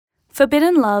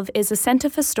Forbidden Love is a Centre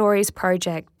for Stories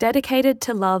project dedicated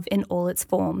to love in all its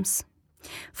forms.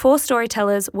 4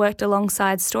 storytellers worked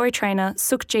alongside story trainer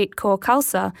Sukhjit Kaur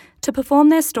Khalsa to perform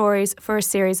their stories for a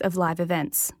series of live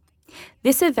events.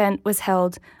 This event was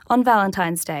held on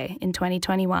Valentine's Day in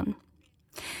 2021.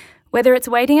 Whether it's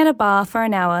waiting at a bar for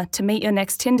an hour to meet your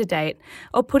next Tinder date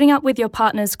or putting up with your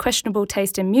partner's questionable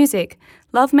taste in music,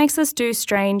 love makes us do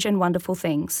strange and wonderful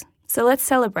things. So let's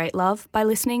celebrate love by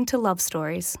listening to love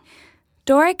stories.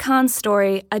 Dore Khan's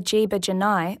story, Ajiba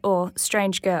Janai, or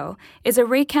Strange Girl, is a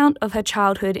recount of her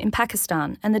childhood in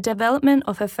Pakistan and the development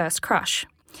of her first crush.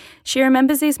 She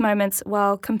remembers these moments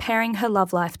while comparing her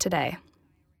love life today.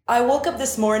 I woke up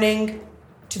this morning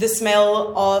to the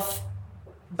smell of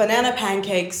banana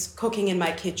pancakes cooking in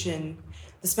my kitchen,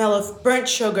 the smell of burnt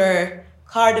sugar,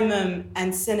 cardamom,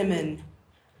 and cinnamon,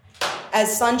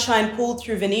 as sunshine pulled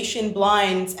through Venetian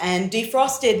blinds and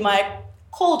defrosted my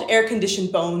cold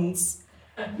air-conditioned bones.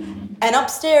 And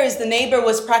upstairs, the neighbor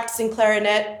was practicing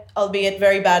clarinet, albeit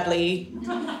very badly.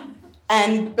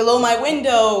 And below my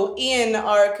window, Ian,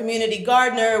 our community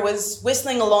gardener, was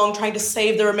whistling along trying to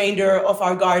save the remainder of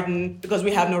our garden because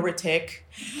we have no retic.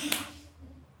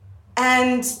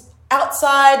 And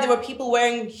outside, there were people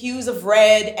wearing hues of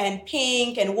red and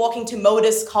pink and walking to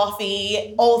Modus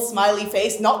Coffee, all smiley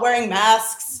face, not wearing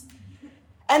masks.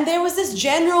 And there was this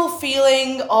general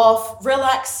feeling of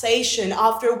relaxation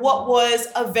after what was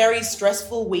a very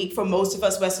stressful week for most of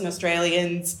us Western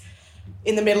Australians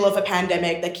in the middle of a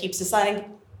pandemic that keeps deciding,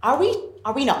 are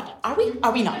we not?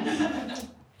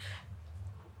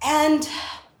 And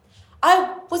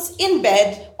I was in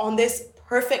bed on this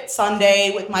perfect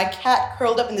Sunday with my cat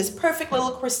curled up in this perfect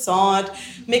little croissant,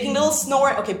 making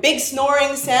little big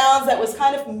snoring sounds that was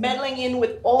kind of meddling in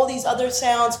with all these other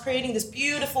sounds, creating this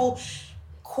beautiful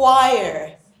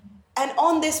choir. And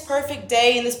on this perfect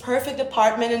day, in this perfect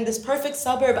apartment, in this perfect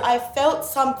suburb, I felt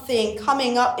something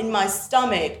coming up in my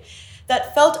stomach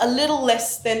that felt a little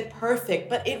less than perfect,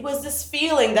 but it was this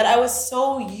feeling that I was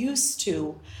so used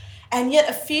to, and yet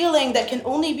a feeling that can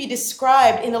only be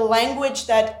described in a language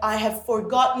that I have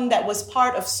forgotten that was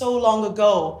part of so long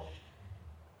ago.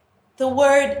 The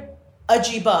word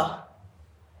ajiba.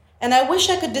 And I wish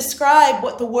I could describe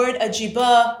what the word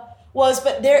ajiba was,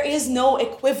 but there is no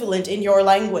equivalent in your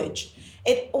language.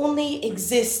 It only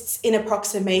exists in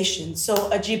approximation. So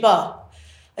ajiba,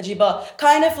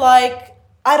 kind of like,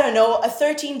 a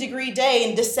 13-degree day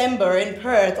in December in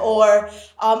Perth, or,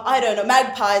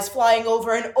 magpies flying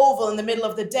over an oval in the middle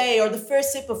of the day, or the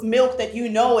first sip of milk that you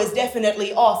know is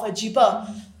definitely off, ajiba.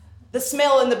 The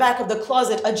smell in the back of the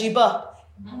closet, ajiba.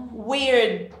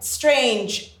 Weird,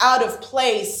 strange, out of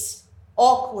place,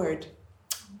 awkward.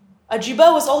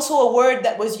 Ajiba was also a word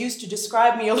that was used to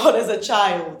describe me a lot as a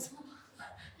child.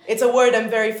 It's a word I'm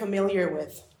very familiar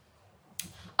with.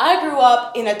 I grew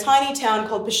up in a tiny town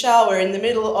called Peshawar in the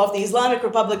middle of the Islamic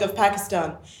Republic of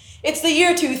Pakistan. It's the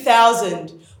year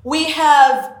 2000. We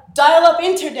have dial-up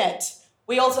internet.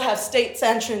 We also have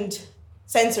state-sanctioned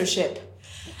censorship.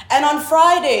 And on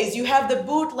Fridays, you have the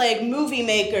bootleg movie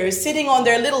makers sitting on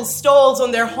their little stalls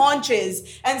on their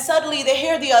haunches, and suddenly they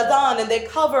hear the adhan and they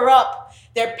cover up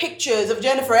their pictures of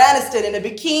Jennifer Aniston in a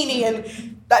bikini and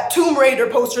that Tomb Raider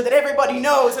poster that everybody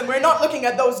knows, and we're not looking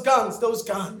at those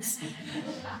guns.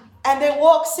 And they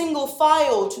walk single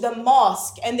file to the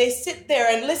mosque, and they sit there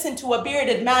and listen to a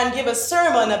bearded man give a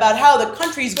sermon about how the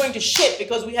country is going to shit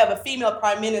because we have a female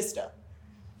prime minister.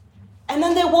 And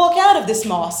then they walk out of this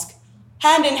mosque,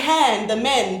 hand in hand, the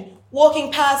men,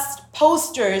 walking past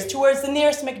posters towards the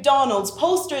nearest McDonald's,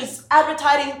 posters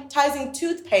advertising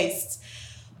toothpastes,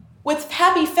 with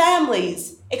happy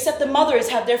families, except the mothers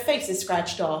have their faces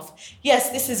scratched off. Yes,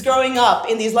 this is growing up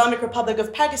in the Islamic Republic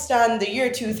of Pakistan, the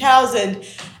year 2000,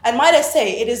 and might I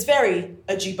say, it is very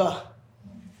ajiba.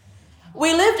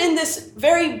 We lived in this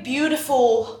very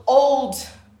beautiful, old,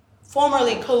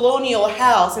 formerly colonial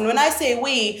house, and when I say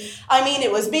we, I mean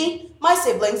it was me, my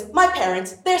siblings, my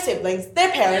parents, their siblings, their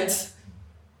parents,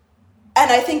 and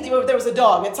I think there was a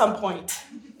dog at some point.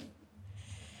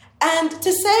 And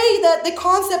to say that the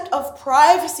concept of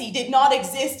privacy did not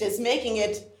exist is making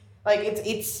it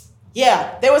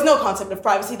there was no concept of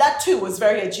privacy. That too was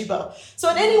very ajiba. So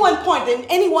at any one point, in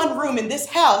any one room in this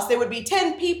house, there would be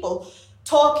 10 people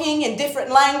talking in different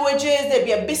languages. There'd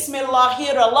be a Bismillah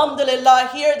here,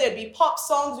 Alhamdulillah here. There'd be pop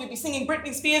songs. We'd be singing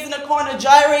Britney Spears in a corner,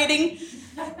 gyrating.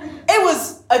 It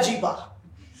was ajiba.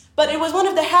 But it was one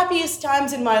of the happiest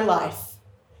times in my life.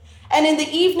 And in the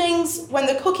evenings, when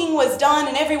the cooking was done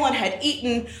and everyone had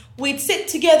eaten, we'd sit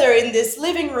together in this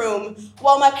living room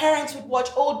while my parents would watch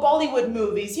old Bollywood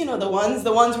movies. You know the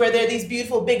ones where there are these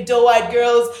beautiful big doe-eyed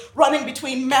girls running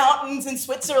between mountains in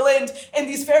Switzerland in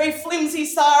these very flimsy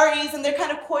saris, and they're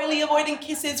kind of coyly avoiding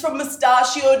kisses from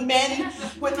mustachioed men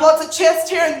with lots of chest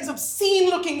hair and these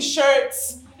obscene-looking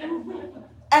shirts.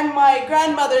 And my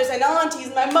grandmothers and aunties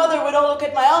and my mother would all look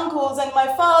at my uncles and my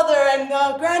father and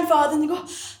grandfather and they go,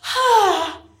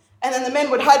 ah. And then the men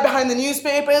would hide behind the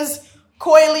newspapers,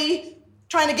 coyly,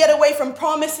 trying to get away from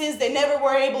promises they never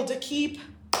were able to keep.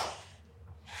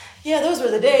 Yeah, those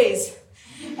were the days.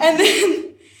 And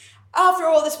then, after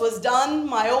all this was done,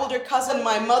 my older cousin,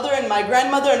 my mother, and my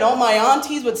grandmother, and all my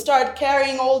aunties would start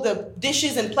carrying all the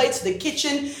dishes and plates to the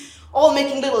kitchen, all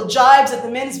making little jibes at the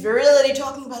men's virility,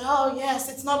 talking about, oh yes,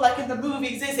 it's not like in the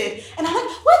movies, is it? And I'm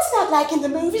like, what's not like in the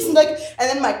movies? And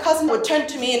then my cousin would turn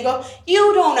to me and go,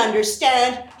 you don't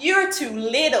understand, you're too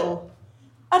little.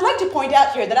 I'd like to point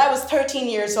out here that I was 13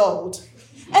 years old.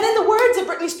 And in the words of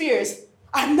Britney Spears,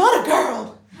 I'm not a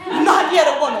girl, not yet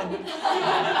a woman.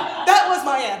 That was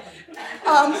my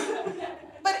anthem.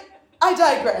 But I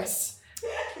digress.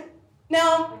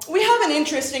 Now, we have an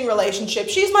interesting relationship.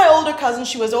 She's my older cousin.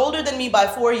 She was older than me by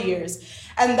 4 years.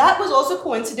 And that was also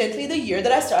coincidentally the year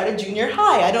that I started junior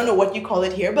high. I don't know what you call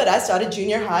it here, but I started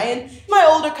junior high. And my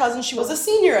older cousin, she was a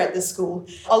senior at the school.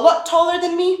 A lot taller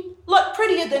than me, a lot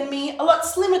prettier than me, a lot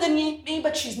slimmer than me,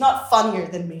 but she's not funnier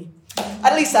than me.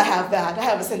 At least I have that. I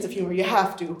have a sense of humor. You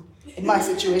have to. In my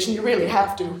situation, you really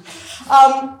have to.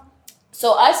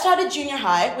 So I started junior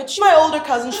high, which my older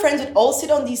cousin's friends would all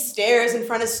sit on these stairs in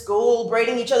front of school,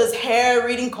 braiding each other's hair,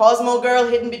 reading Cosmo Girl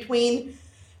hidden between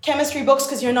chemistry books,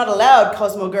 because you're not allowed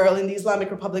Cosmo Girl in the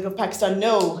Islamic Republic of Pakistan.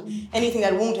 No, anything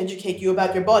that won't educate you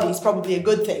about your body is probably a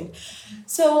good thing.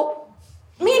 So,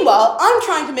 meanwhile, I'm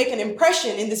trying to make an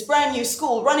impression in this brand new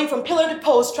school, running from pillar to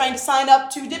post, trying to sign up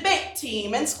to debate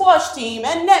team and squash team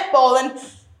and netball and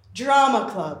drama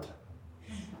club.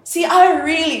 See, I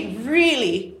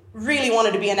really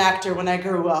wanted to be an actor when I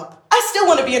grew up. I still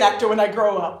want to be an actor when I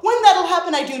grow up. When that'll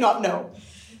happen, I do not know.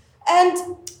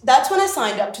 And that's when I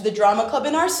signed up to the drama club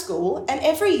in our school, and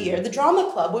every year the drama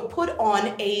club would put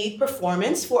on a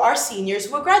performance for our seniors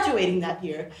who were graduating that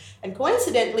year. And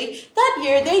coincidentally, that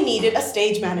year they needed a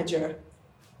stage manager.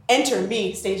 Enter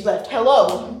me, stage left.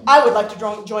 Hello, I would like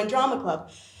to join drama club.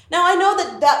 Now, I know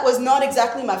that was not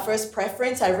exactly my first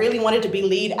preference. I really wanted to be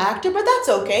lead actor, but that's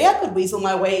okay. I could weasel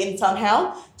my way in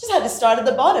somehow. Just had to start at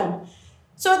the bottom.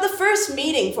 So at the first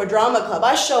meeting for drama club,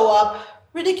 I show up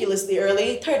ridiculously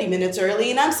early, 30 minutes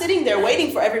early, and I'm sitting there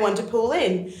waiting for everyone to pull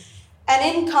in.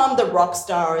 And in come the rock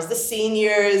stars, the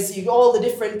seniors, all the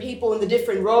different people in the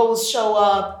different roles show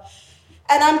up,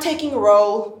 and I'm taking a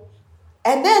role.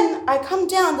 And then I come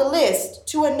down the list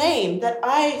to a name that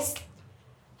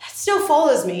still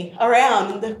follows me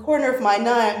around in the corner of my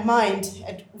mind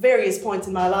at various points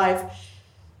in my life.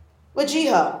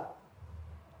 Wajiha.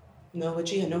 No,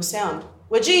 Wajiha, no sound.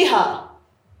 Wajiha.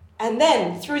 And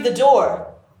then, through the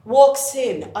door, walks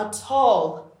in a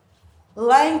tall,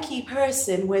 lanky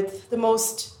person with the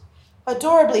most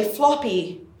adorably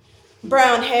floppy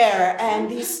brown hair and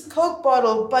these Coke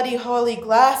bottle Buddy Holly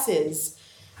glasses.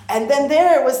 And then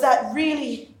there was that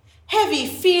really heavy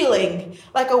feeling,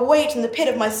 like a weight in the pit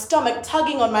of my stomach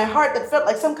tugging on my heart that felt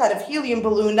like some kind of helium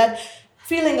balloon, that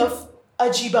feeling of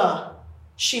ajiba.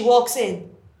 She walks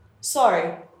in.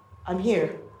 Sorry, I'm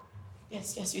here.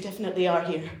 Yes, you definitely are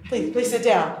here. Please sit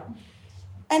down.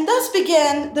 And thus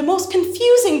began the most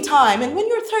confusing time. And when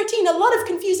you're 13, a lot of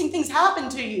confusing things happen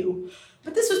to you.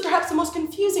 But this was perhaps the most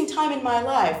confusing time in my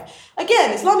life.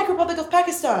 Again, Islamic Republic of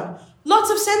Pakistan. Lots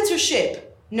of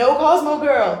censorship. No Cosmo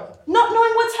Girl. Not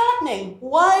knowing what's happening.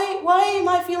 Why am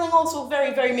I feeling also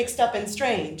very, very mixed up and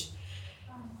strange?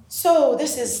 So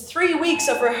this is 3 weeks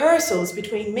of rehearsals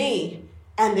between me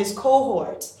and this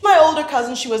cohort. My older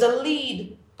cousin, she was a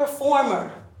lead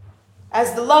performer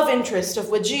as the love interest of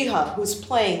Wajiha, who's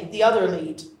playing the other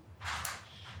lead.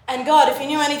 And God, if you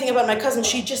knew anything about my cousin,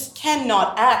 she just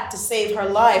cannot act to save her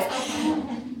life.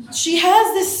 She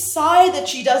has this sigh that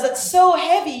she does that's so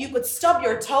heavy you could stub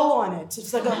your toe on it.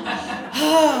 It's like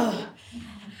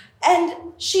and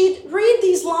she'd read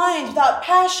these lines without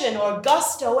passion or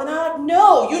gusto, and I'd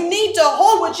know, you need to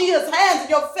hold Wajiha's hands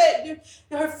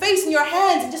in her face in your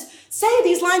hands and just say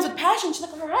these lines with passion. She's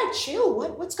like, all right, chill,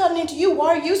 what's gotten into you?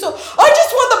 Why are you so, I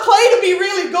just want the play to be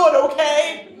really good,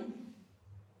 okay?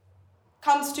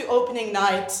 Comes to opening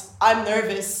night, I'm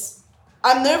nervous.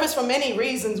 I'm nervous for many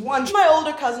reasons. One, my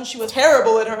older cousin, she was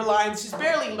terrible at her lines. She's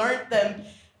barely learnt them.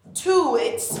 Two,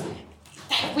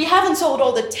 we haven't sold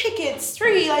all the tickets.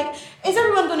 3, like, is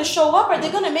everyone going to show up? Are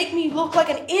they going to make me look like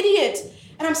an idiot?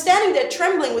 And I'm standing there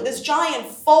trembling with this giant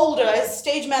folder, as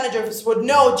stage managers would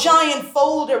know, giant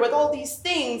folder with all these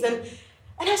things. And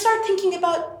I start thinking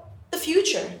about the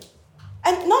future.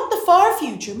 And not the far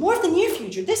future, more of the near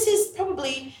future. This is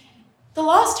probably the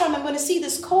last time I'm going to see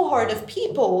this cohort of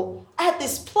people at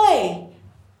this play.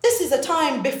 This is a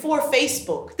time before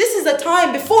Facebook. This is a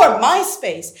time before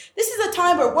MySpace. This is a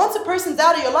time where once a person's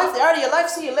out of your life, they're out of your life,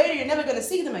 see you later, you're never going to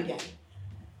see them again.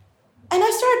 And I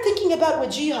started thinking about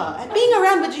Wajiha, and being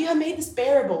around Wajiha made this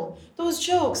bearable. Those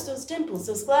jokes, those dimples,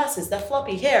 those glasses, that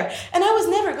floppy hair, and I was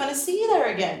never going to see her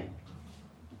again.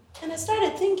 And I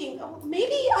started thinking, oh,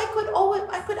 maybe I could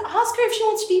ask her if she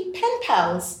wants to be pen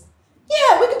pals.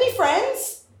 Yeah, we could be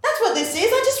friends. That's what this is.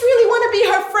 I just really want to be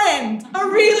her friend.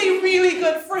 A really, really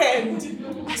good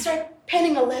friend. I start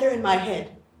penning a letter in my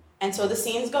head. And so the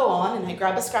scenes go on, and I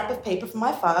grab a scrap of paper from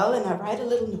my file, and I write a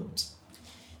little note.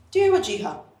 Dear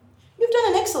Wajiha, you've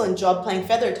done an excellent job playing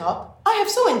Feathertop. I have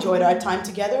so enjoyed our time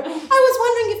together. I was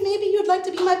wondering if maybe you'd like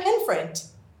to be my pen friend.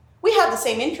 We have the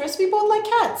same interests. We both like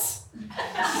cats.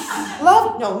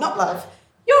 Love? No, not love.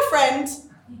 Your friend,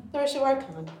 Tharishawar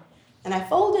Khan. And I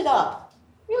fold it up,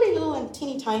 really little and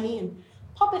teeny tiny, and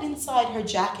pop it inside her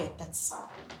jacket that's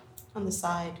on the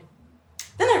side.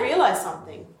 Then I realized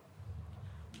something.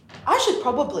 I should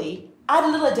probably add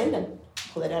a little addendum.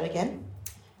 Pull it out again.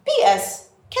 P.S.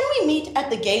 Can we meet at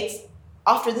the gates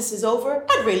after this is over?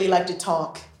 I'd really like to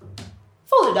talk.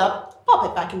 Fold it up, pop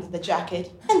it back into the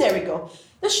jacket, and there we go.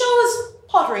 The show is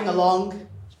pottering along.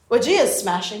 Wajiha's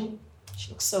smashing.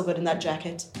 She looks so good in that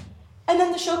jacket. And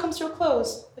then the show comes to a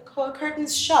close. The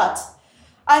curtains shut.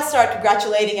 I start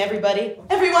congratulating everybody.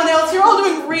 Everyone else, you're all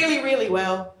doing really, really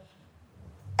well.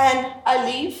 And I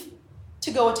leave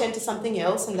to go attend to something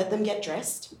else and let them get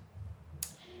dressed.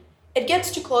 It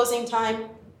gets to closing time.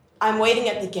 I'm waiting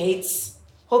at the gates,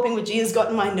 hoping Wajiha's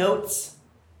gotten my notes.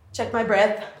 Check my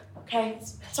breath. Okay,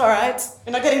 it's all right.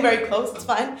 We're not getting very close, it's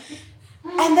fine.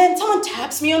 And then someone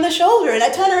taps me on the shoulder, and I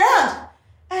turn around.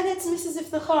 And it's Mrs.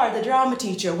 Iftikhar, the drama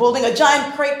teacher, holding a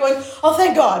giant crate going, oh,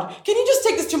 thank God. Can you just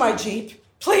take this to my Jeep?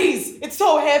 Please, it's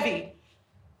so heavy.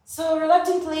 So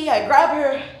reluctantly, I grab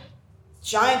her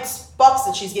giant box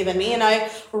that she's given me, and I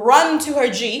run to her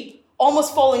Jeep,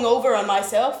 almost falling over on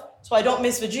myself, so I don't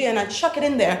miss Wajiha, and I chuck it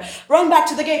in there. Run back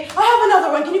to the gate. I have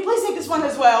another one. Can you please take this one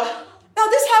as well? Now,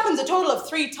 this happens a total of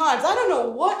 3 times. I don't know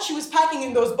what she was packing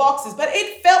in those boxes, but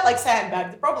it felt like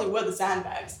sandbags. They probably were the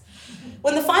sandbags.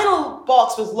 When the final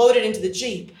box was loaded into the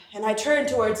Jeep, and I turned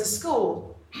towards the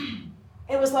school,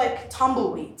 it was like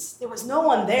tumbleweeds. There was no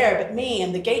one there but me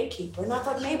and the gatekeeper, and I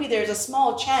thought maybe there's a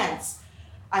small chance.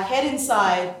 I head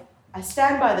inside, I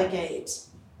stand by the gate,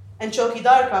 and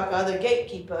Chokidar Kaka, the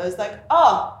gatekeeper, is like,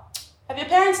 oh, have your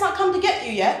parents not come to get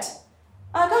you yet?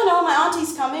 I go, no, my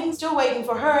auntie's coming, still waiting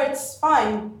for her, it's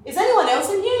fine. Is anyone else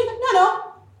in here? He's like,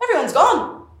 no, everyone's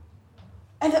gone.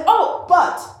 And then, oh,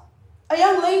 but a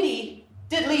young lady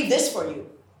did leave this for you.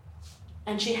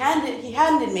 And he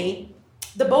handed me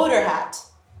the boater hat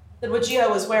that Wajiha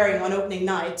was wearing on opening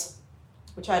night,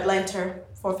 which I'd lent her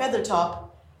for Feathertop.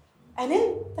 And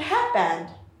in the hat band,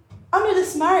 under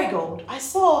this marigold, I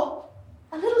saw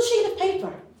a little sheet of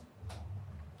paper.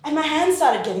 And my hands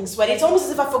started getting sweaty. It's almost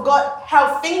as if I forgot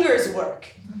how fingers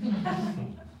work.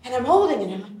 And I'm holding it,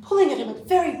 and I'm pulling it, and I'm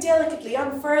very delicately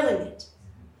unfurling it.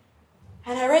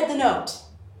 And I read the note,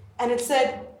 and it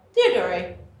said, Dear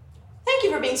Dore, thank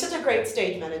you for being such a great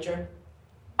stage manager.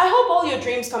 I hope all your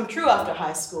dreams come true after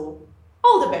high school.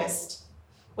 All the best,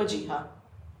 Wajiha.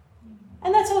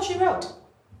 And that's all she wrote.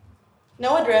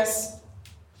 No address,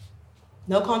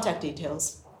 no contact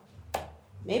details.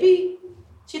 Maybe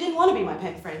she didn't want to be my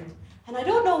pen friend. And I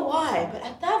don't know why, but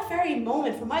at that very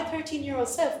moment, for my 13-year-old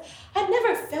self, I'd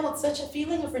never felt such a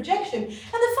feeling of rejection. And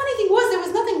the funny thing was, there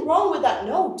was nothing wrong with that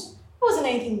note. There wasn't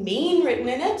anything mean written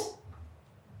in it.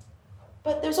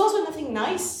 But there's also nothing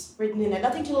nice written in it,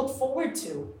 nothing to look forward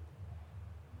to.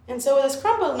 And so with this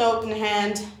crumpled note in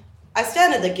hand, I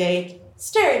stand at the gate,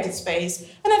 stare into space,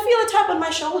 and I feel a tap on my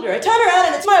shoulder. I turn around,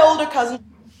 and it's my older cousin.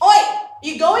 Oi,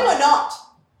 you going or not?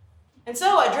 And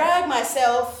so I drag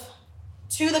myself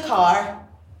to the car.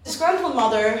 Disgruntled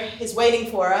mother is waiting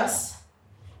for us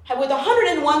with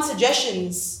 101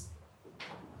 suggestions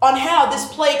on how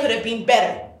this play could have been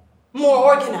better, more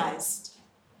organized.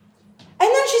 And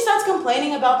then she starts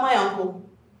complaining about my uncle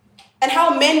and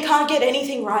how men can't get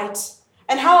anything right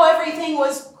and how everything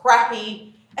was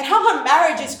crappy and how her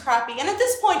marriage is crappy. And at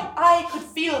this point, I could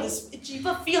feel this itchy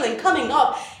feeling coming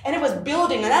up, and it was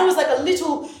building, and I was like a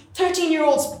little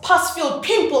 13-year-old's pus-filled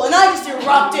pimple, and I just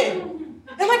erupted.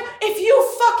 I'm like, if you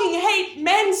fucking hate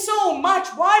men so much,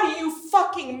 why do you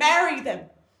fucking marry them?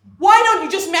 Why don't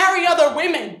you just marry other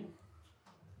women?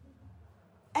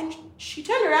 And she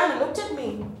turned around and looked at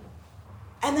me.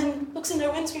 And then looks in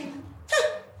her windscreen.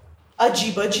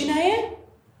 Ajiba Jinaye?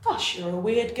 Gosh, you're a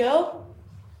weird girl.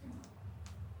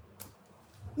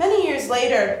 Many years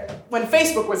later, when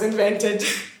Facebook was invented,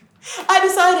 I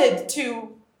decided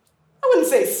to, I wouldn't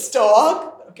say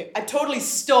stalk. Okay, I totally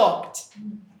stalked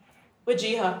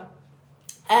Wajiha.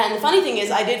 And the funny thing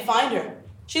is, I did find her.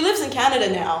 She lives in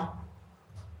Canada now.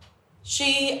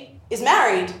 She is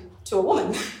married to a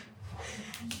woman.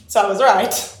 So I was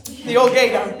right. The old gay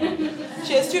guy.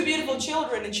 She has 2 beautiful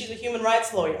children and she's a human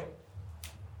rights lawyer.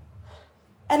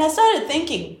 And I started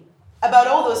thinking about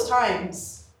all those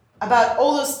times, about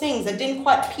all those things that didn't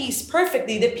quite piece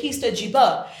perfectly, that pieced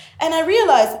Ajiba. And I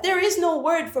realized that there is no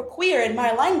word for queer in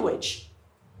my language.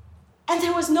 And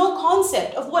there was no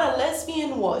concept of what a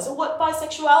lesbian was, or what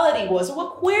bisexuality was, or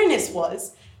what queerness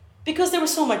was, because there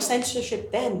was so much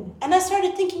censorship then. And I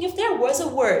started thinking, if there was a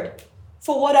word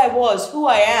for what I was, who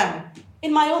I am,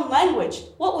 in my own language,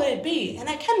 what would it be? And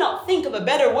I cannot think of a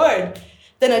better word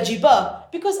than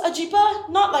Ajiba, because Ajiba,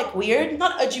 not like weird,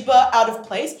 not Ajiba out of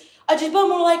place, Ajiba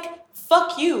more like,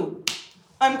 fuck you,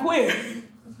 I'm queer.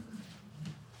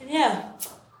 And yeah,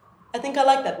 I think I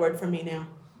like that word for me now.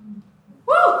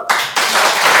 Woo!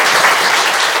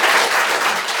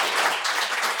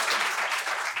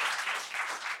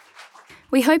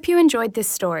 We hope you enjoyed this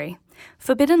story.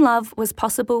 Forbidden Love was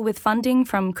possible with funding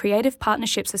from Creative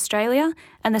Partnerships Australia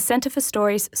and the Centre for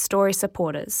Stories Story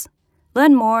Supporters.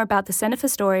 Learn more about the Centre for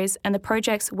Stories and the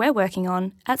projects we're working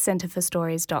on at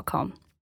centreforstories.com.